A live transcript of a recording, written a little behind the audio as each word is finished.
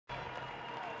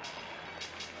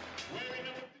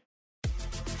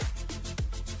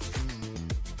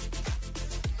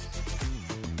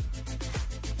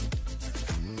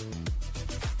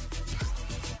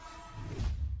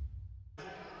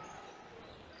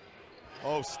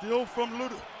Oh, steal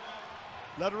from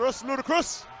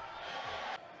Ludicrous.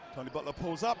 Tony Butler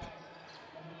pulls up.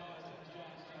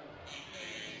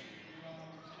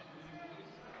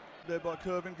 There by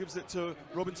Curvin, gives it to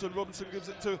Robinson. Robinson gives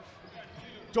it to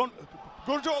John.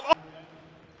 Good job. Oh.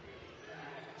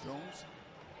 Jones.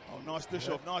 Oh, nice dish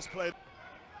off. Nice play.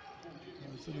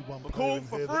 There's only one McCall player in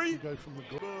for here free. that can go from the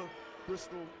goal.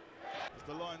 Bristol as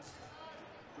the Lions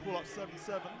pull up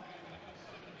 7-7.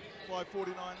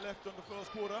 5:49 left on the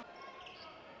first quarter.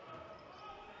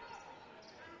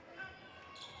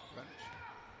 Greenwich.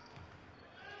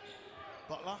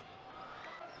 Butler.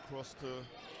 Across to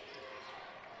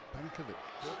Bankovic.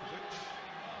 Berkovic.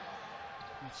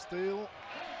 Steal.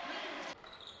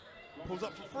 Pulls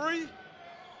up for free.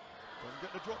 Doesn't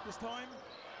get the drop this time.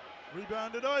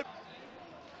 Rebounded up.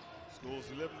 Scores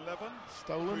 11-11.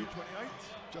 Stolen. 3:28.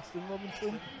 Justin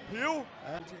Robinson. Peel.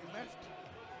 14 left.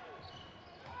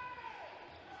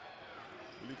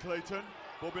 Willie Clayton.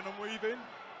 Bobbing and weaving.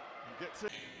 And gets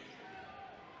it.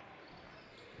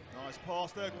 Nice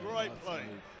pass there. Great nice play.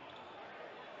 move.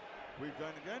 Weave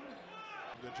going again.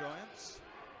 The Giants.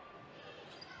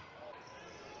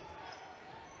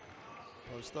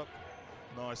 Post up.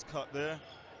 Nice cut there.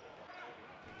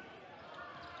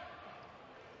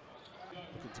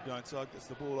 Looking to go inside, gets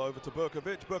the ball over to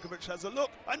Berkovic. Berkovic has a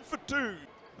look, and for two.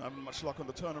 Not having much luck on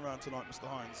the turnaround tonight, Mr.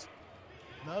 Hines.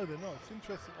 No, they're not. It's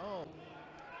interesting. Oh.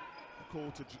 A call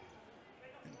into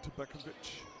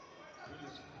Berkovic.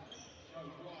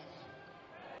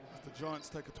 As the Giants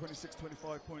take a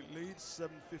 26-25 point lead,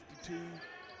 7:52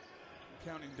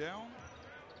 counting down.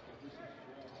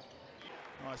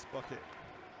 Nice bucket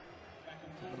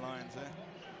for the Lions there.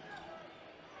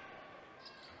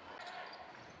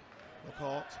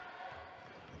 Lockhart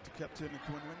into Captain and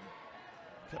Quinlan.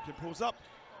 Captain pulls up.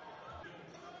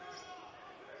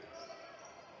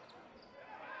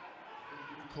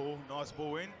 Cool, nice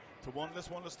ball in to Wanderless.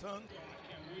 Wanderless turn.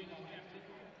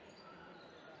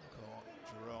 Lockhart,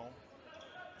 Jarrell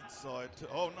inside to,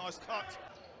 oh, nice cut.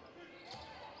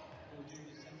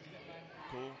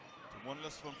 Cool, to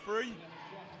Wanderless from free.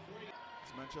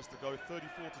 As Manchester go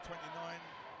 34-29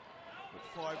 with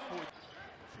 5:40.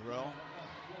 Jarrell.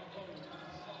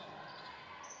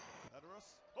 Ladderus.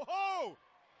 Oh ho!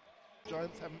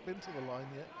 Giants haven't been to the line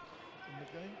yet in the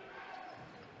game.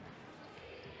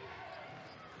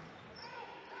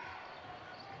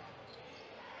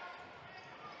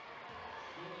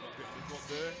 Not getting the drop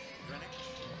there. Greenwich.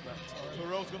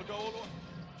 Jarrell's going to go all the way.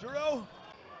 Jarrell.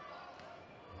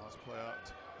 Nice play out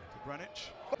to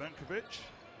Greenwich. Bankovic.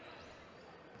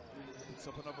 Picks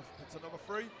up another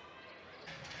free.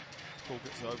 Ball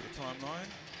gets over the timeline.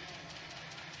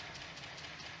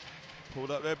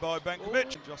 Pulled up there by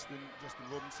Bankovic. Oh. Justin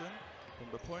Robinson from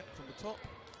the point, from the top.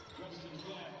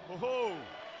 Oh ho!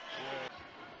 Yeah.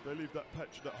 They leave that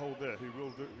patch, that hole there. He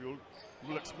will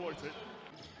exploit it.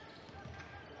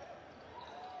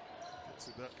 Gets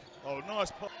it back. Oh,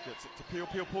 nice pop. Gets it to Peel.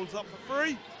 Peel pulls up for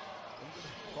free.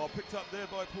 Oh, picked up there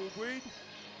by Paul Gweed.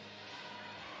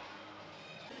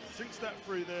 Sinks that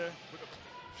free there with the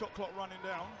shot clock running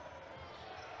down.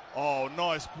 Oh,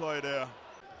 nice play there.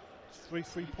 3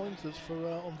 3-pointers for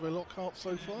Andre Lockhart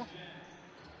so far.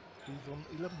 He's on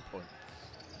 11 points.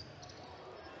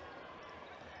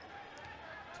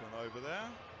 Turn over there.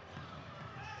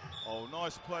 Oh,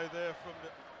 nice play there from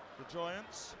the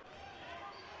Giants.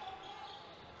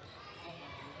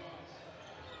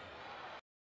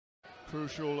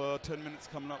 Crucial 10 minutes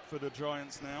coming up for the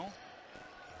Giants now.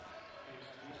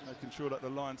 Making sure that the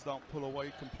Lions don't pull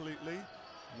away completely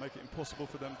and make it impossible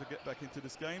for them to get back into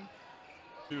this game.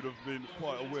 He would have been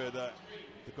quite aware that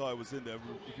the guy was in there.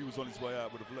 If he was on his way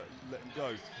out, would have let him go.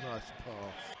 Nice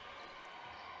pass.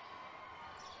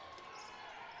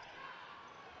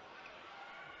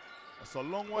 That's a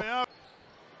long way out.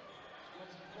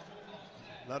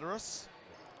 Ladderus.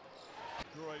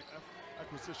 Great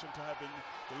acquisition to have in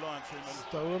the Lions team.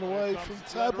 Stolen away from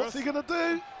Tab. What's he going to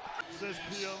do? Says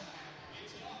Peel.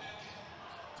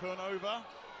 Turnover.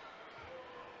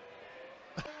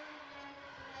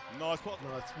 Nice pot.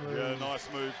 Nice move. Yeah, nice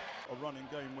move. A running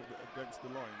game against the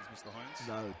Lions, Mr. Hines.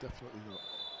 No, definitely not.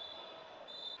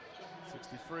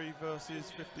 63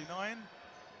 versus 59.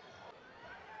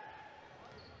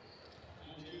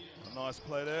 A nice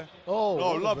play there. Oh,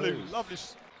 lovely, lovely.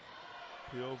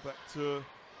 Peel back to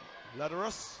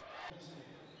Ladderus.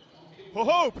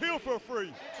 Ho, Peel for a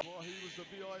free. Well, he was the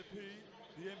VIP,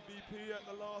 the MVP at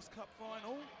the last cup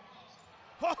final.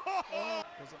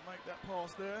 Doesn't make that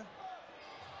pass there.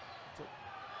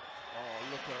 Oh,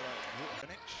 look at that.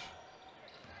 Greenwich.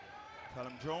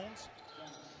 Callum Jones.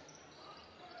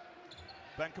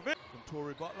 Bankovic from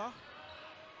Tory Butler.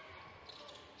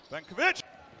 Benkovic.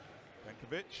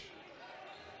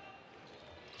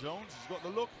 Jones has got the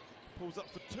look. Pulls up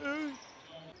for two.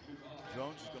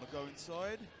 Jones is going to go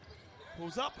inside.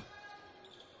 Pulls up.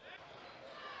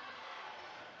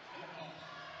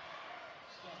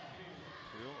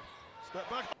 Step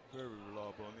back. Very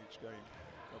reliable on each game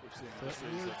that we've seen this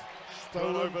season.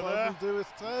 Stolen by the Lewis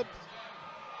Ted.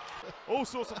 All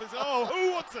sorts of things. Oh,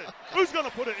 who wants it? Who's going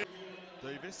to put it in?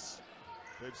 Davis.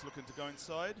 Davis looking to go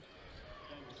inside.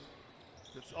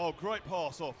 Oh, great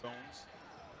pass off. Jones,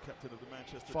 captain of the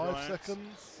Manchester Giants. 5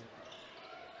 seconds.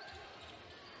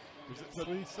 Is it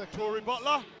 3 seconds. Tory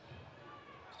Butler.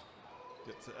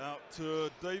 Gets it out to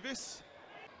Davis.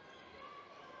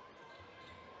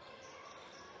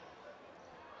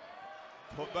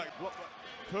 Put back, block back,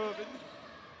 curving.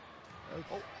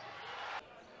 Oh,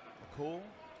 a call.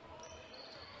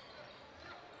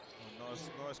 Oh,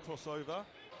 nice crossover.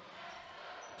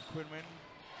 Quinlan,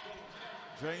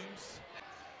 James.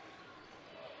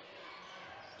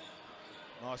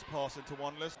 Nice pass into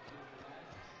one list.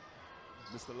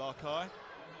 Mr. Larkai.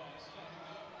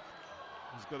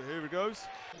 He's got it, here he goes.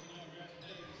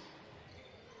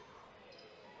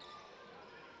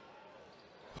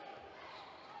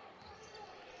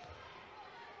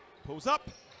 Pulls up.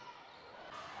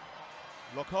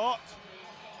 Lockhart.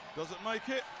 Doesn't make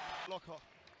it. Lockhart.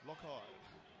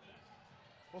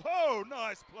 Oh,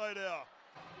 nice play there.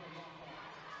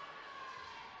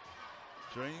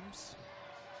 James.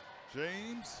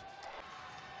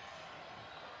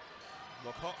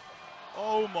 Lockhart.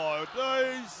 Oh my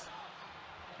days.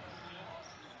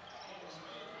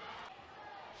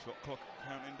 Shot clock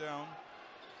counting down.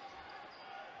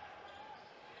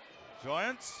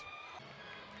 Giants.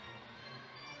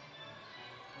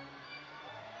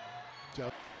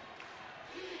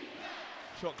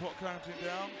 Shot clock counting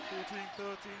down. 14,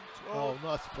 13, 12. Oh,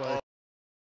 nice play.